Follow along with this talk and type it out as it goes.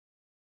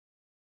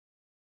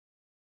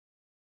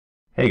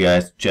Hey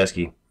guys,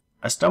 Cheski.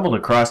 I stumbled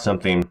across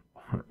something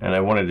and I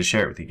wanted to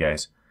share it with you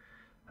guys.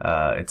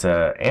 It's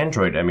an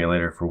Android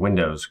emulator for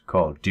Windows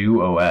called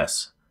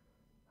AMIDuOS.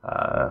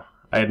 I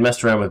had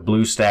messed around with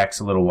BlueStacks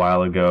a little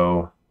while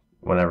ago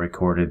when I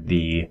recorded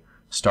the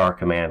Star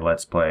Command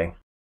Let's Play.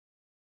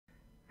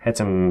 Had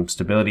some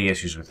stability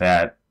issues with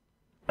that.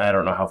 I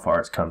don't know how far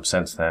it's come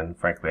since then.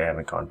 Frankly, I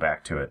haven't gone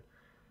back to it.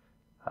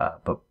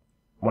 But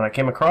when I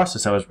came across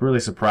this, I was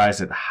really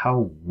surprised at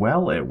how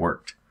well it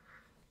worked.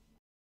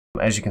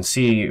 As you can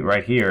see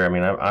right here, I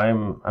mean,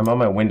 I'm on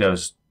my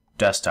Windows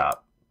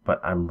desktop, but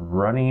I'm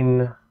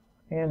running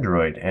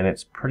Android, and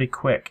it's pretty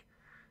quick.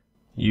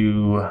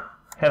 You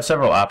have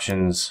several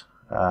options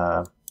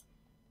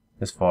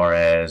as far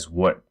as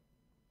what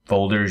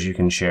folders you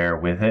can share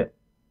with it.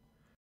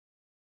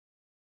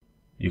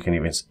 You can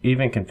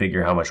even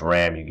configure how much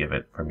RAM you give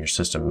it from your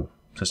system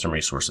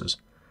resources.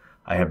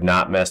 I have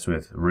not messed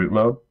with root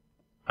mode.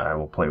 I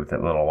will play with it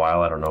in a little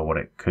while. I don't know what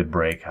it could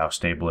break, how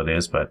stable it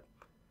is, but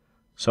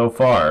so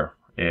far,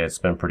 it's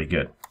been pretty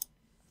good.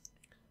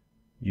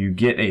 You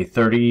get a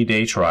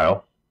 30-day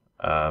trial.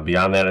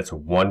 Beyond that, it's a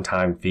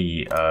one-time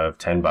fee of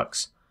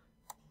 $10.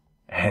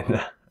 And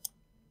it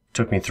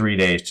took me 3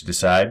 days to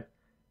decide,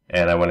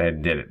 and I went ahead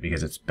and did it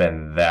because it's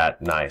been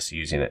that nice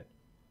using it.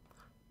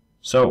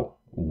 So,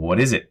 what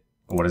is it?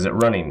 What is it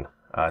running?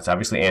 It's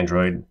obviously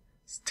Android.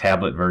 It's a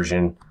tablet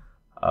version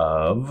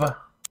of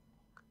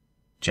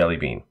Jelly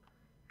Bean.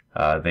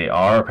 They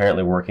are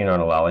apparently working on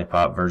a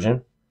lollipop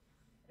version,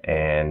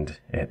 and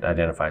it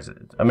identifies it.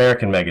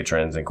 American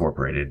Megatrends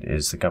Incorporated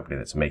is the company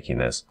that's making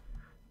this.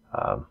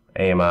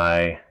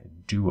 AMIDuOS.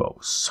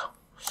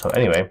 So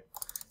anyway,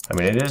 I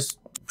mean, it is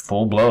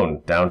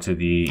full-blown down to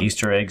the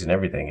Easter eggs and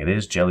everything. It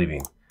is Jelly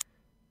Bean.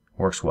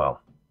 Works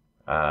well.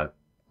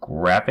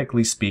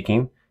 Graphically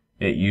speaking,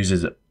 it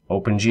uses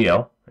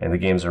OpenGL, and the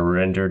games are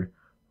rendered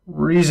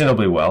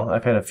reasonably well.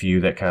 I've had a few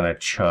that kind of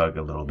chug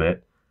a little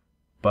bit,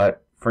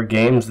 but for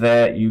games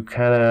that you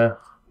kind of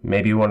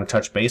maybe want to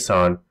touch base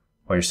on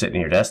while you're sitting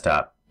in your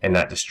desktop and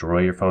not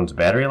destroy your phone's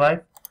battery life,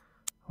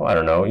 well, I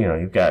don't know,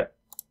 you've got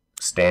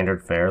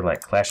standard fare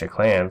like Clash of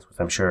Clans, which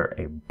I'm sure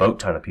a boat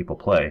ton of people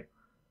play.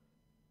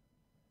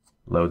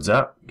 Loads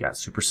up, got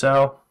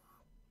Supercell.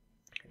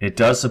 It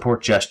does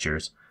support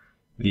gestures.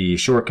 The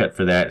shortcut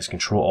for that is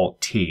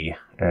Control-Alt-T,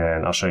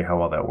 and I'll show you how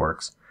well that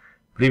works.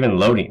 But even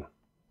loading,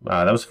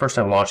 that was the first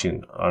time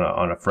launching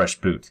on a fresh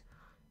boot.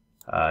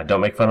 Don't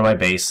make fun of my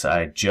base.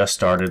 I just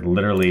started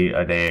literally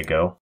a day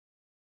ago.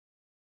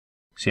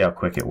 See how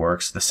quick it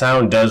works. The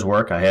sound does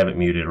work. I have it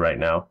muted right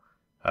now.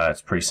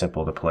 It's pretty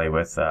simple to play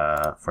with.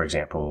 For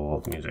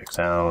example, music,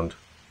 sound.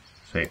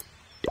 See,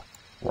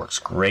 works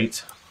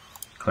great.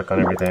 Click on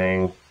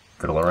everything,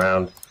 fiddle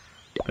around.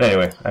 But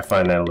anyway, I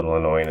find that a little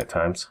annoying at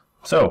times.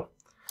 So,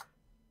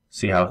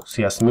 see how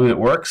smooth it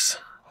works.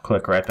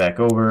 Click right back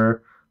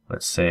over.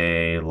 Let's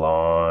say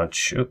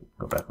launch. Oop,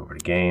 go back over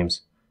to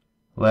games.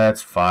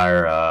 Let's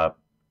fire up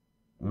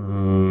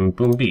Boom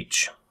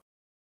Beach.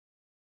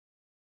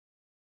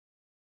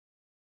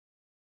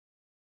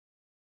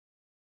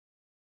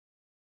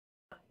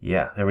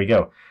 Yeah, there we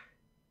go.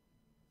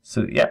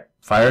 So yeah,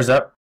 fires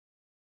up.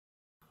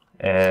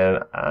 And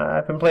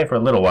I've been playing for a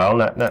little while,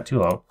 not too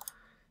long.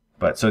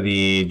 But so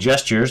the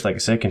gestures, like I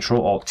said,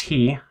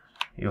 Control-Alt-T,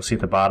 you'll see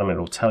at the bottom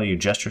it'll tell you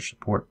gesture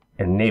support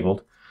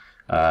enabled.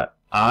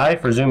 I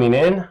for zooming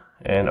in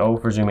and O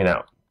for zooming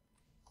out.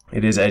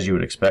 It is as you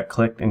would expect.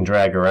 Click and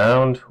drag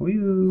around.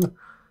 Woo!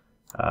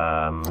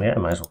 Yeah, I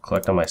might as well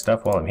collect all my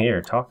stuff while I'm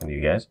here talking to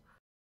you guys.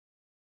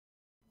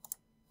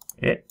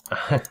 It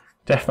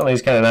definitely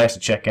is kind of nice to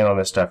check in on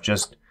this stuff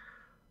just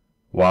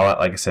while,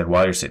 like I said,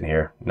 while you're sitting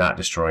here, not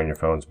destroying your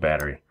phone's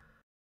battery.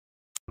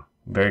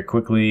 Very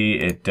quickly,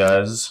 it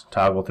does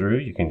toggle through.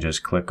 You can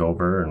just click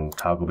over and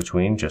toggle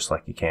between just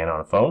like you can on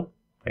a phone.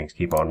 Things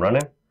keep on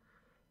running.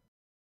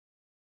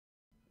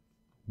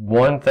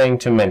 One thing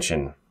to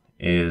mention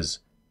is,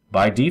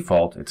 by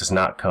default, it does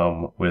not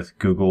come with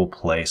Google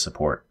Play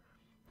support.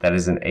 That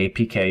is an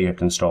APK you have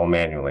to install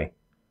manually.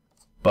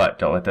 But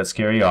don't let that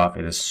scare you off.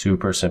 It is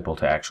super simple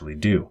to actually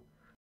do.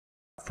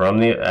 From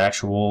the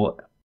actual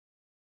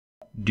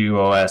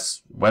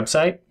AMIDuOS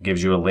website,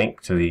 gives you a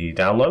link to the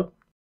download.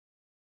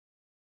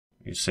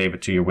 You save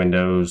it to your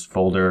Windows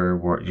folder,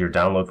 your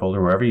download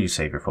folder, wherever you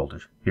save your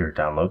folders, your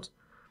downloads.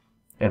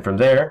 And from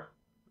there,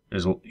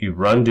 you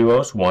run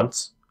Duos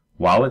once.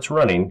 While it's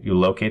running, you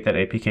locate that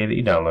APK that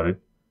you downloaded,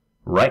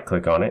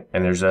 right-click on it,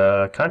 and there's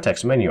a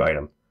context menu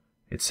item.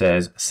 It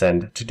says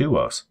Send to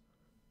Duos.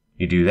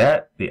 You do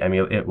that,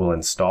 it will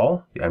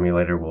install, the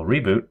emulator will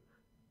reboot,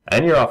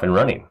 and you're off and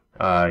running.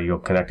 You'll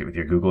connect it with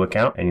your Google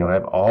account, and you'll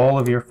have all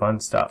of your fun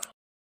stuff.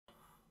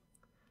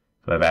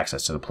 You'll have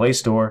access to the Play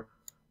Store.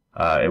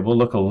 It will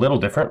look a little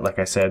different, like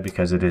I said,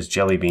 because it is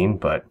Jelly Bean,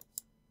 but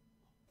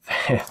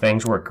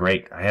things work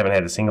great. I haven't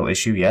had a single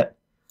issue yet.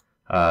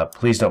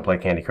 Please don't play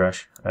Candy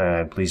Crush,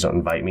 and please don't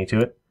invite me to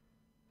it.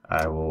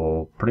 I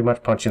will pretty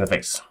much punch you in the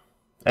face.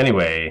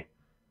 Anyway,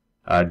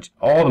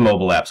 all the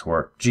mobile apps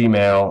work.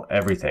 Gmail,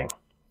 everything.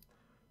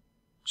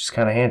 which is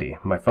kind of handy.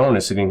 My phone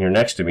is sitting here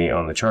next to me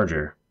on the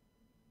charger,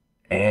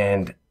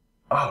 and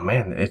oh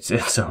man, it's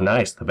so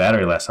nice. The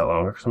battery lasts a lot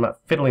longer because I'm not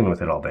fiddling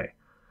with it all day.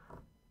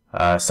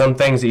 Some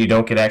things that you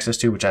don't get access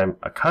to, which I'm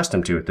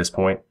accustomed to at this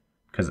point,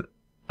 because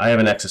I have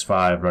an Nexus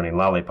 5 running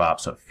Lollipop,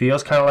 so it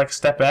feels kind of like a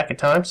step back at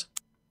times,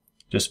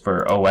 just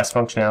for OS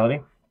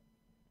functionality.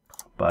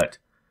 But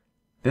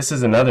this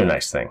is another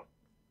nice thing.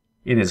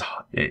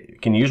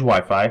 It can use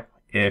Wi-Fi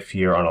if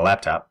you're on a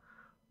laptop.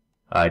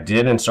 I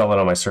did install it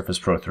on my Surface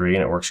Pro 3,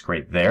 and it works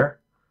great there.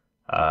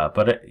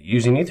 But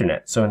using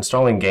Ethernet, so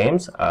installing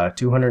games,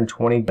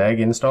 220 meg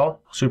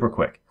install, super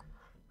quick.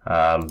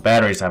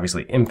 Battery is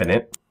obviously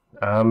infinite.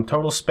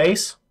 Total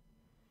space,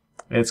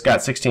 it's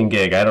got 16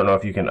 gig. I don't know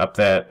if you can up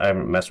that. I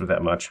haven't messed with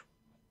that much.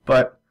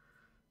 But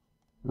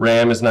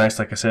RAM is nice,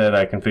 like I said.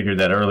 I configured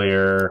that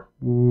earlier.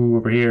 Ooh,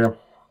 over here.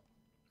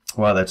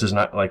 Wow, that's just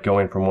not like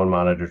going from one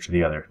monitor to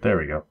the other. There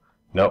we go.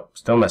 Nope,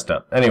 still messed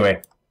up.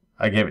 Anyway,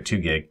 I gave it 2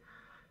 gig.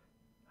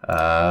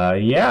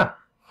 Yeah,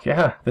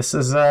 this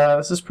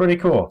is pretty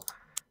cool.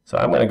 So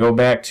I'm gonna go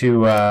back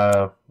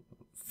to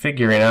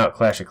figuring out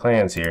Clash of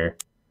Clans here,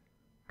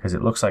 because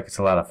it looks like it's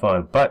a lot of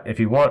fun. But if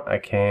you want, I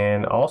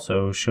can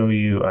also show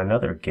you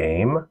another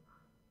game.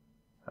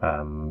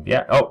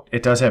 Yeah, oh,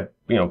 it does have,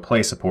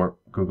 Play support,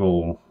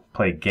 Google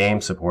Play game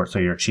support, so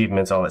your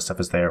achievements, all that stuff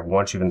is there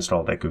once you've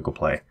installed that Google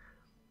Play,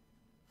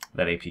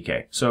 that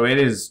APK. So it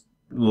is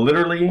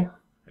literally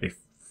a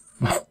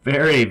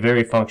very,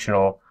 very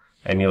functional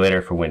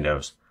emulator for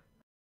Windows.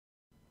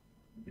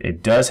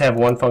 It does have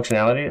one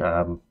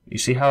functionality. You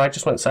see how I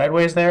just went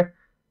sideways there?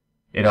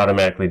 It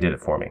automatically did it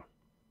for me.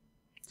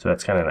 So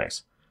that's kind of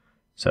nice.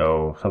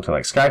 So something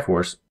like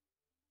Skyforce.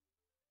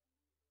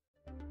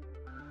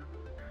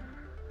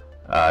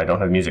 I don't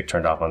have music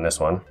turned off on this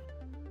one.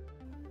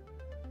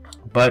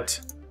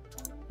 But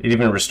it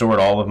even restored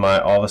all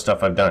the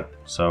stuff I've done.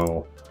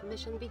 So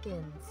mission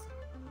begins.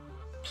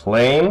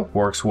 Playing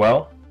works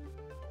well.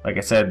 Like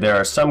I said, there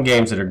are some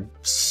games that are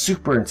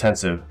super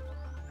intensive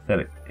that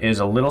it is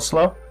a little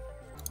slow.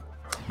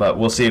 But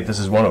we'll see if this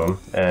is one of them.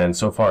 And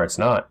so far it's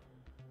not.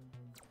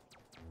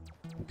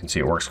 You can see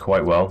it works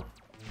quite well.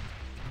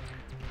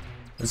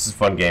 This is a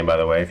fun game, by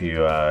the way, if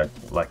you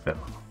like the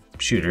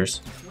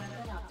shooters.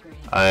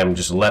 I'm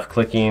just left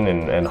clicking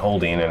and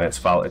holding, and it's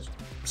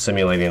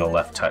simulating a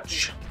left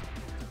touch.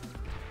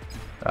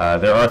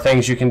 There are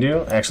things you can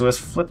do. Actually, let's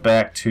flip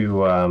back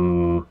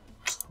to,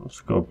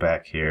 let's go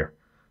back here.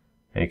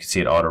 And you can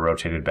see it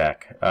auto-rotated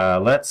back.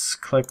 Let's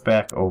click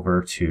back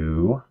over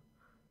to,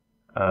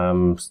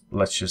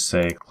 let's just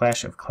say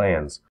Clash of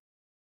Clans.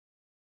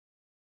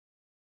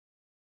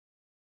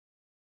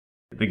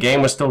 The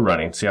game was still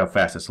running. See how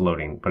fast it's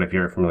loading. But if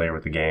you're familiar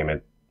with the game,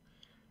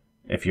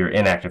 if you're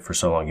inactive for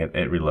so long, it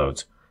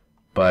reloads.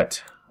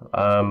 But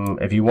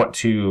if you want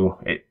to,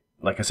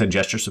 like I said,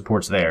 gesture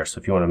support's there. So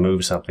if you want to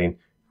move something,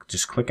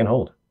 just click and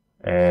hold.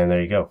 And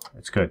there you go.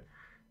 It's good.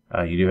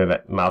 You do have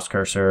a mouse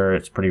cursor.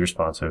 It's pretty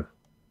responsive.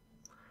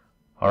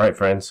 All right,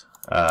 friends.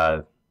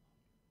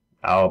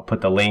 I'll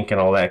put the link and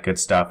all that good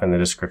stuff in the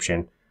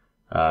description.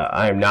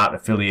 I am not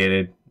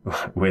affiliated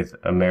with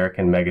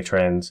American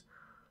Megatrends.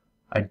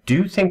 I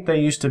do think they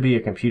used to be a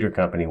computer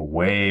company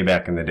way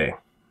back in the day,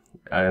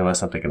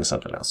 unless I'm thinking of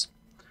something else.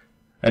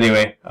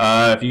 Anyway,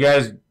 if you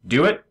guys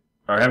do it,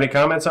 or have any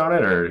comments on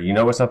it, or you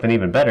know what's something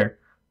even better,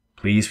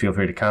 please feel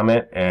free to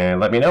comment and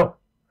let me know.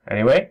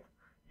 Anyway,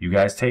 you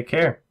guys take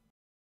care.